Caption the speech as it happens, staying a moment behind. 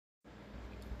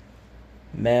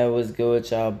Man, what's good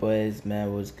with y'all boys?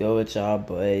 Man, what's good with y'all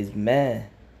boys? Man,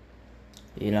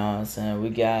 you know what I'm saying? We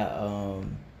got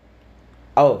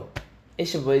oh,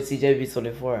 it's your boy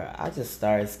TJB24. I just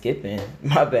started skipping.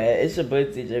 My bad. It's your boy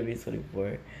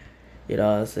TJB24. You know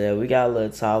what I'm saying? We got a little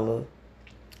Tyler.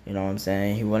 You know what I'm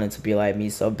saying? He wanted to be like me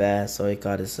so bad, so he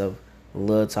called himself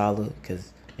Lil Tyler,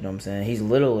 cause you know what I'm saying? He's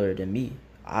littler than me,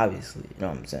 obviously. You know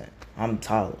what I'm saying? I'm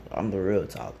taller. I'm the real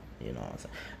Tyler. You know what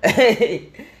I'm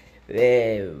saying?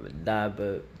 Yeah, nah,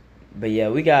 but yeah,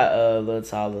 we got Lil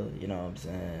Tyler. You know what I'm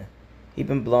saying? He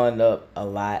been blowing up a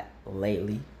lot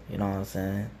lately. You know what I'm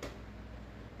saying?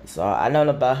 So I known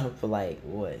about him for like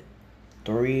what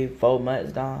 3, 4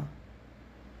 months now.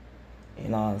 You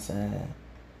know what I'm saying?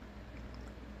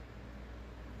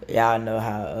 Y'all know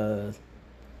how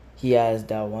he has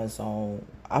that one song.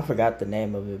 I forgot the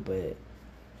name of it, but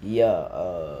yeah,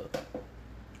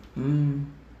 mm,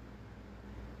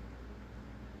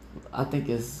 I think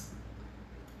it's.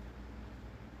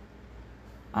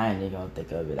 I ain't even gonna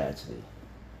think of it actually.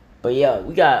 But yeah,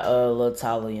 we got Lil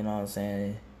Tyler. You know what I'm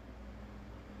saying?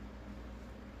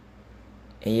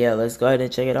 And yeah, let's go ahead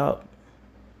and check it out.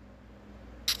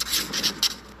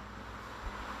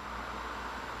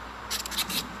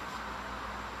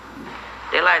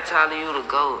 They like telling you to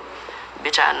go.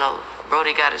 Bitch, I know.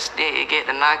 Brody got a stick, it get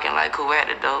the knocking like who at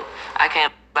the door. I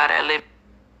can't buy that lip.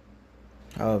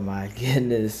 Oh my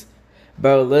goodness,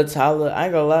 bro, Lil Tyler. I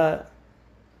ain't gonna lie.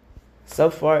 So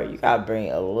far, you gotta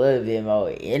bring a little bit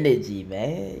more energy,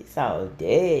 man. You sound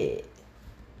dead.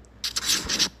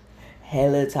 Hey,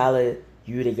 Lil Tyler,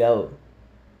 you to go.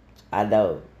 I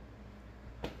know.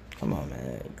 Come on,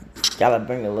 man. Gotta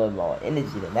bring a little more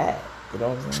energy than that. You know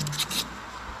what I'm saying?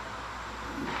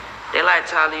 They like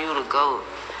telling you to go.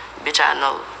 Bitch, I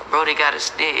know. Brody got a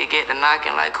stick, it get the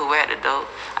knocking like who at the door.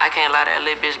 I can't lie, that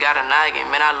little bitch got a noggin.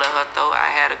 Man, I love her throat. I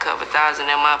had a couple thousand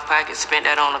in my pocket, spent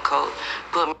that on the coat.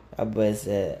 Put me. That boy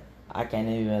said, I can't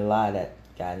even lie that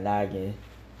got noggin.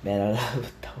 Man, I love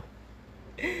it though.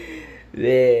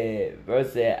 Man, bro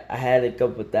said, I had a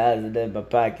couple thousand in my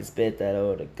pocket, spent that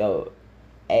on the coat.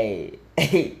 Hey,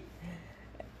 hey,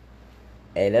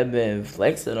 hey, that been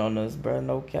flexing on us, bro.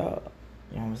 No cap.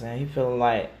 You know what I'm saying? He feeling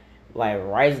like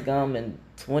Rice Gum in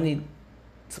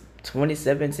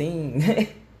 2017.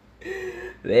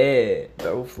 Man,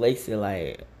 bro flexing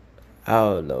like I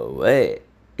don't know what.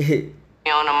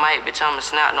 On the mic, bitch, I'm a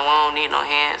snap, no, I don't need no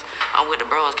hands. I'm with the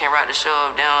bros, can't ride the show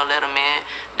up, down, let them in.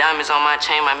 Diamonds on my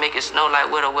chain, might make it snow like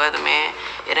with a weatherman.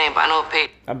 It ain't by no pay.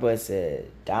 My boy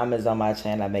said, diamonds on my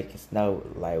chain, I make it snow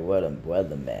like what a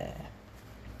weatherman.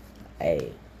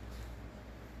 Hey.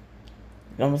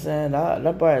 You know what I'm saying?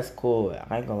 That bar is cool.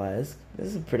 I ain't gonna lie, this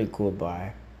is a pretty cool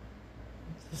bar.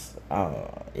 I don't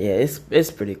know. Yeah, it's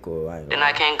pretty cool. Then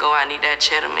I can't go, I need that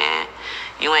cheddar, man.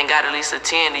 You ain't got at least a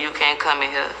 10, then you can't come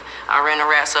in here. I ran the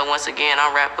rap, so once again,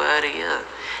 I'm rapper of the year.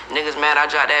 Niggas mad, I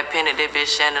dropped that penny, that bitch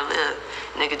chandelier.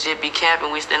 Nigga just be capping,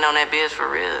 we stand on that bitch for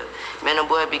real. Man, the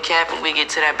boy be capping, we get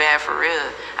to that bad for real.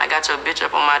 I got your bitch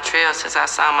up on my trail since I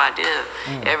signed my deal.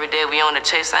 Every day we on the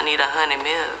chase, I need 100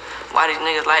 mil. Why these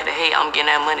niggas like to hate, I'm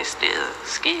getting that money still.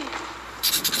 Ski.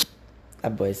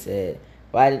 That boy said,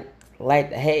 why like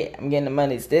the hate? I'm getting the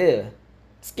money still.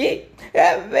 Skip.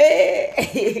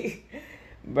 Man.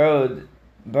 bro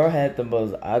had the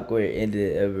most awkward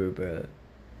ending ever, bro.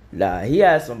 Nah, he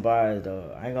had some bars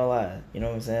though. I ain't gonna lie. You know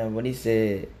what I'm saying? When he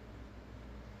said,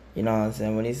 you know what I'm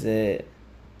saying? When he said,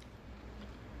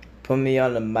 put me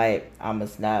on the mic, I'ma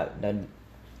snap.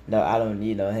 No, I don't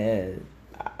need no hands.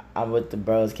 I'm with the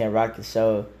bros, can't rock the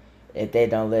show if they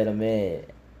don't let them in.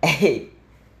 Hey,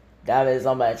 diamonds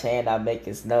on my chain, I make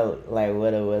it snow like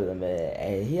what a man.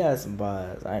 Hey, he has some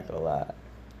bars. I ain't gonna lie.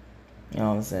 You know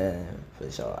what I'm saying? For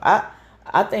sure. I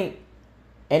think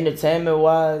entertainment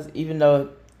wise, even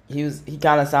though he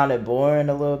kind of sounded boring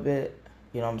a little bit.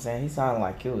 You know what I'm saying? He sounded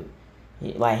like cute.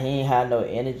 He ain't had no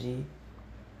energy.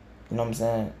 You know what I'm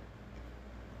saying?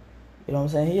 You know what I'm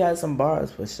saying? He had some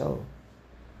bars for sure.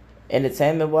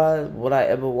 Entertainment wise, would I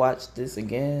ever watch this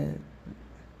again?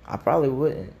 I probably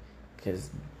wouldn't, cause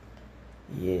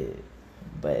yeah,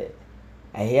 but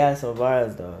and he had some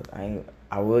bars though.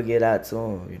 I will get out to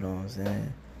him. You know what I'm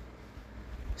saying?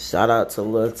 Shout out to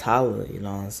Lil Tyler. You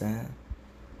know what I'm saying?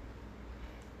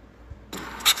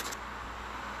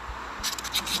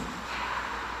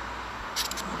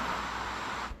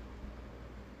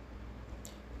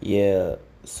 Yeah.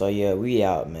 So yeah, we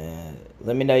out, man.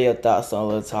 Let me know your thoughts on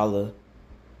Lil Tyler.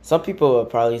 Some people would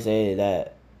probably say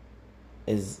that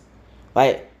is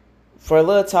like for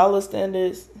Lil Tyler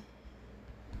standards,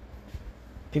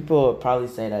 people would probably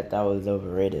say that was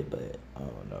overrated, but I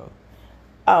don't know.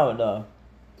 I don't know.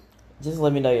 just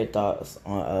let me know your thoughts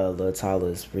on Lil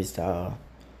Tyler's freestyle.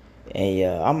 And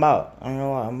yeah, I'm out. I don't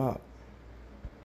know why I'm out.